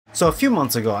So a few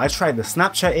months ago, I tried the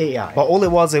Snapchat AI, but all it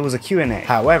was a Q&A.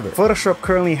 However, Photoshop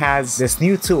currently has this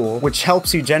new tool which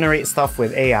helps you generate stuff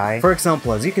with AI. For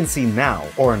example, as you can see now,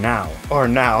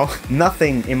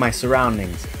 nothing in my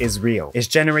surroundings is real. It's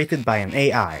generated by an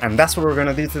AI, and that's what we're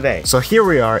gonna do today. So here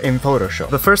we are in Photoshop.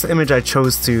 The first image I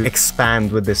chose to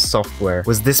expand with this software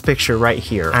was this picture right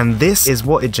here, and this is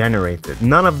what it generated.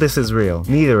 None of this is real.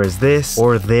 Neither is this,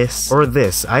 or this, or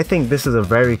this. I think this is a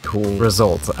very cool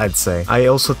result, I'd say. I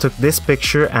also took this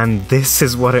picture and this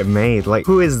is what it made. Like,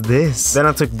 who is this? Then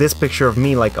I took this picture of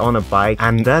me like on a bike,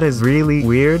 and that is really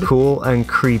weird, cool, and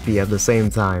creepy at the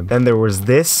same time. Then there was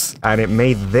this and it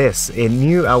made this. It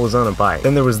knew I was on a bike.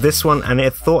 Then there was this one and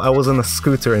it thought I was on a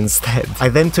scooter instead. I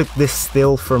then took this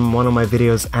still from one of my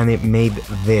videos and it made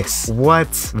this.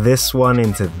 What? This one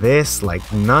into this? Like,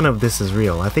 none of this is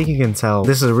real. I think you can tell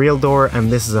this is a real door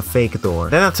and this is a fake door.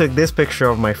 Then I took this picture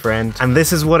of my friend and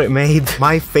this is what it made.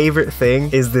 My favorite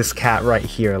thing is this cat right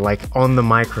here, like on the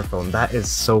microphone. That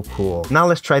is so cool. Now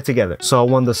let's try together. So I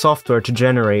want the software to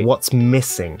generate what's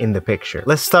missing in the picture.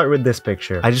 Let's start with this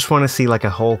picture. I just want to see like a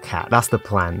whole cat. That's the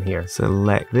plan here.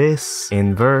 Select this,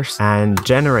 inverse, and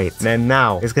generate. And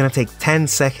now it's gonna take 10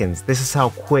 seconds. This is how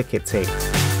quick it takes.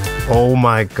 Oh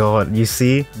my god, you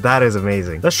see? That is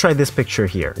amazing. Let's try this picture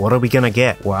here. What are we gonna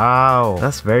get? Wow,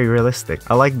 that's very realistic.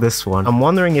 I like this one. I'm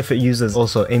wondering if it uses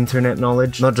also internet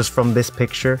knowledge, not just from this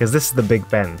picture, because this is the Big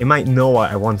Ben. It might know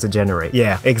what I want to generate.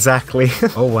 Yeah, exactly.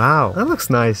 Oh wow, that looks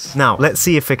nice. Now, let's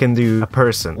see if it can do a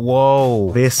person.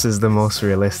 Whoa, this is the most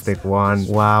realistic one.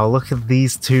 Wow, look at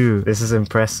these two. This is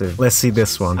impressive. Let's see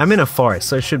this one. I'm in a forest,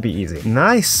 so it should be easy.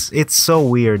 Nice. It's so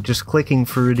weird, just clicking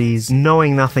through these,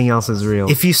 knowing nothing else is real.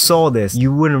 If you saw this,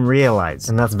 you wouldn't realize,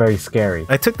 and that's very scary.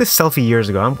 I took this selfie years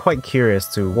ago. I'm quite curious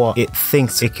to what it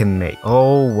thinks it can make.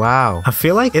 Oh wow, I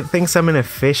feel like it thinks I'm in a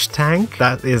fish tank.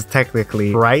 That is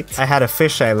technically right. I had a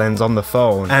fisheye lens on the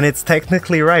phone and it's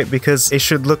technically right because it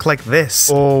should look like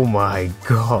this. Oh my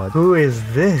god, who is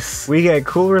this? We get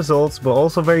cool results but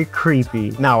also very creepy.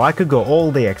 Now I could go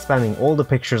all day expanding all the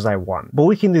pictures I want, but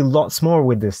we can do lots more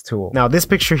with this tool. Now this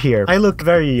picture here, I look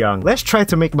very young. Let's try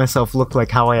to make myself look like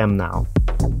how I am now.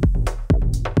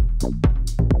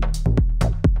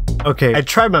 Okay, I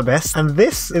tried my best, and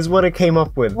this is what it came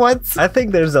up with. What? I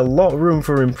think there's a lot of room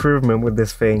for improvement with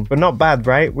this thing, but not bad,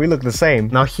 right? We look the same.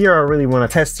 Now here I really want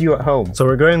to test you at home. So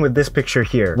we're going with this picture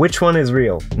here. Which one is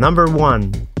real? Number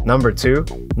 1, number 2,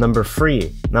 number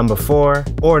 3, number 4,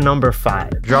 or number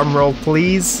 5? Drum roll,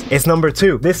 please. It's number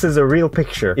 2. This is a real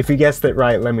picture. If you guessed it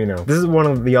right, let me know. This is one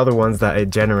of the other ones that it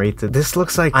generated. This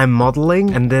looks like I'm modeling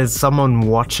and there's someone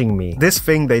watching me. This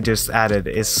thing they just added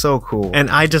is so cool, and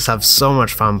I just have so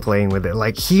much fun playing with it.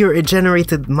 Like here it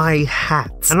generated my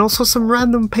hat and also some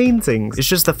random paintings. It's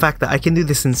just the fact that I can do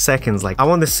this in seconds. Like I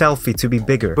want the selfie to be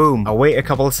bigger. Boom. I'll wait a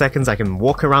couple of seconds. I can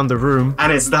walk around the room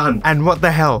and it's done. And what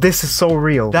the hell? This is so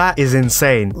real. That is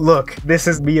insane. Look, this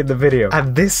is me in the video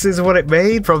and this is what it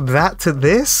made. From that to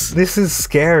this? This is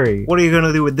scary. What are you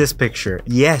gonna do with this picture?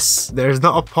 Yes, there's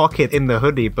not a pocket in the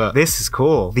hoodie, but this is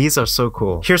cool. These are so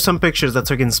cool. Here's some pictures I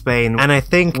took in Spain and I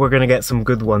think we're gonna get some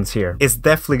good ones here. It's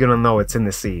definitely gonna know it's in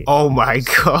the sea. Oh my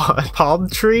god. Palm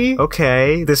tree?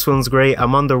 Okay, this one's great.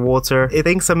 I'm underwater. It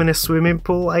thinks I'm in a swimming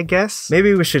pool, I guess.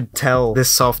 Maybe we should tell this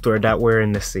software that we're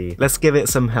in the sea. Let's give it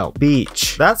some help.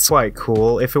 Beach. That's quite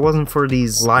cool if it wasn't for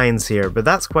these lines here, but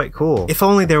that's quite cool. If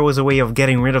only there was a way of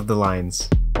getting rid of the lines.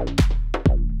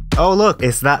 Oh look,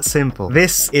 it's that simple.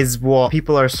 This is what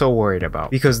people are so worried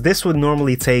about, because this would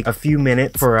normally take a few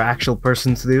minutes for an actual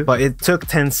person to do, but it took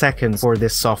 10 seconds for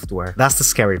this software. That's the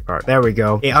scary part. There we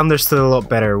go. It understood a lot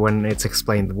better when it's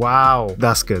explained. Wow,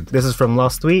 that's good. This is from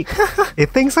last week.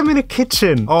 It thinks I'm in a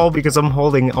kitchen. Oh, because I'm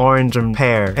holding orange and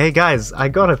pear. Hey guys, I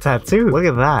got a tattoo. Look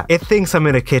at that. It thinks I'm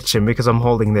in a kitchen because I'm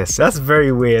holding this. That's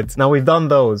very weird. Now we've done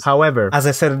those. However, as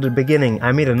I said at the beginning,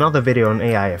 I made another video on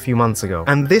AI a few months ago,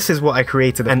 and this is what I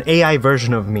created, an AI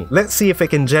version of me. Let's see if it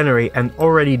can generate an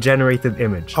already generated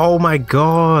image. Oh my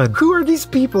god. Who are these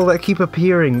people that keep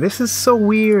appearing? This is so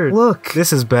weird. Look,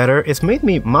 this is better. It's made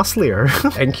me musclier.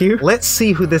 Thank you. Let's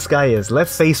see who this guy is.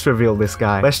 Let's face reveal this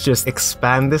guy. Let's just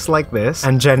expand this like this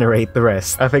and generate the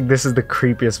rest. I think this is the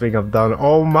creepiest thing I've done.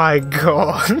 Oh my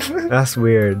god. That's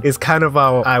weird. It's kind of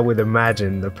how I would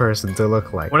imagine the person to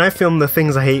look like. When I filmed the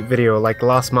Things I Hate video like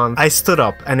last month, I stood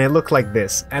up and it looked like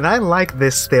this. And I like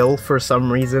this still for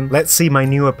some reason. Let's see my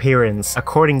new appearance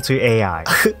according to AI.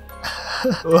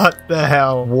 What the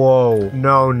hell? Whoa.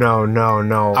 No, no, no,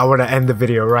 no. I want to end the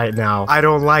video right now. I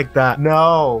don't like that.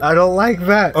 No, I don't like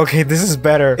that. Okay, this is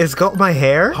better. It's got my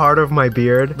hair, part of my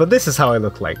beard, but this is how I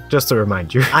look like, just to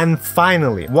remind you. And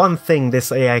finally, one thing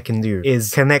this AI can do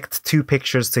is connect two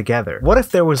pictures together. What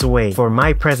if there was a way for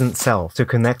my present self to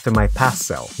connect to my past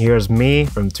self? Here's me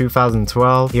from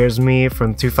 2012. Here's me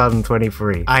from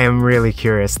 2023. I am really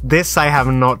curious. This I have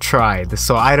not tried,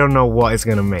 so I don't know what it's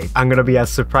gonna make. I'm gonna be as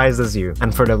surprised as you.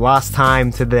 And for the last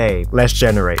time today, let's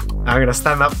generate. I'm gonna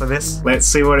stand up for this. Let's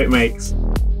see what it makes.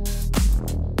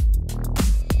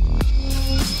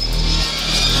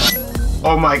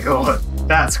 Oh my god,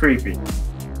 that's creepy.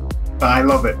 But I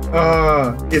love it.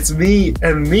 It's me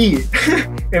and me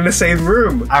in the same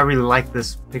room. I really like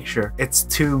this picture. It's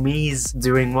two me's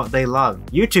doing what they love.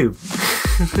 YouTube.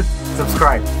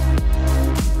 Subscribe.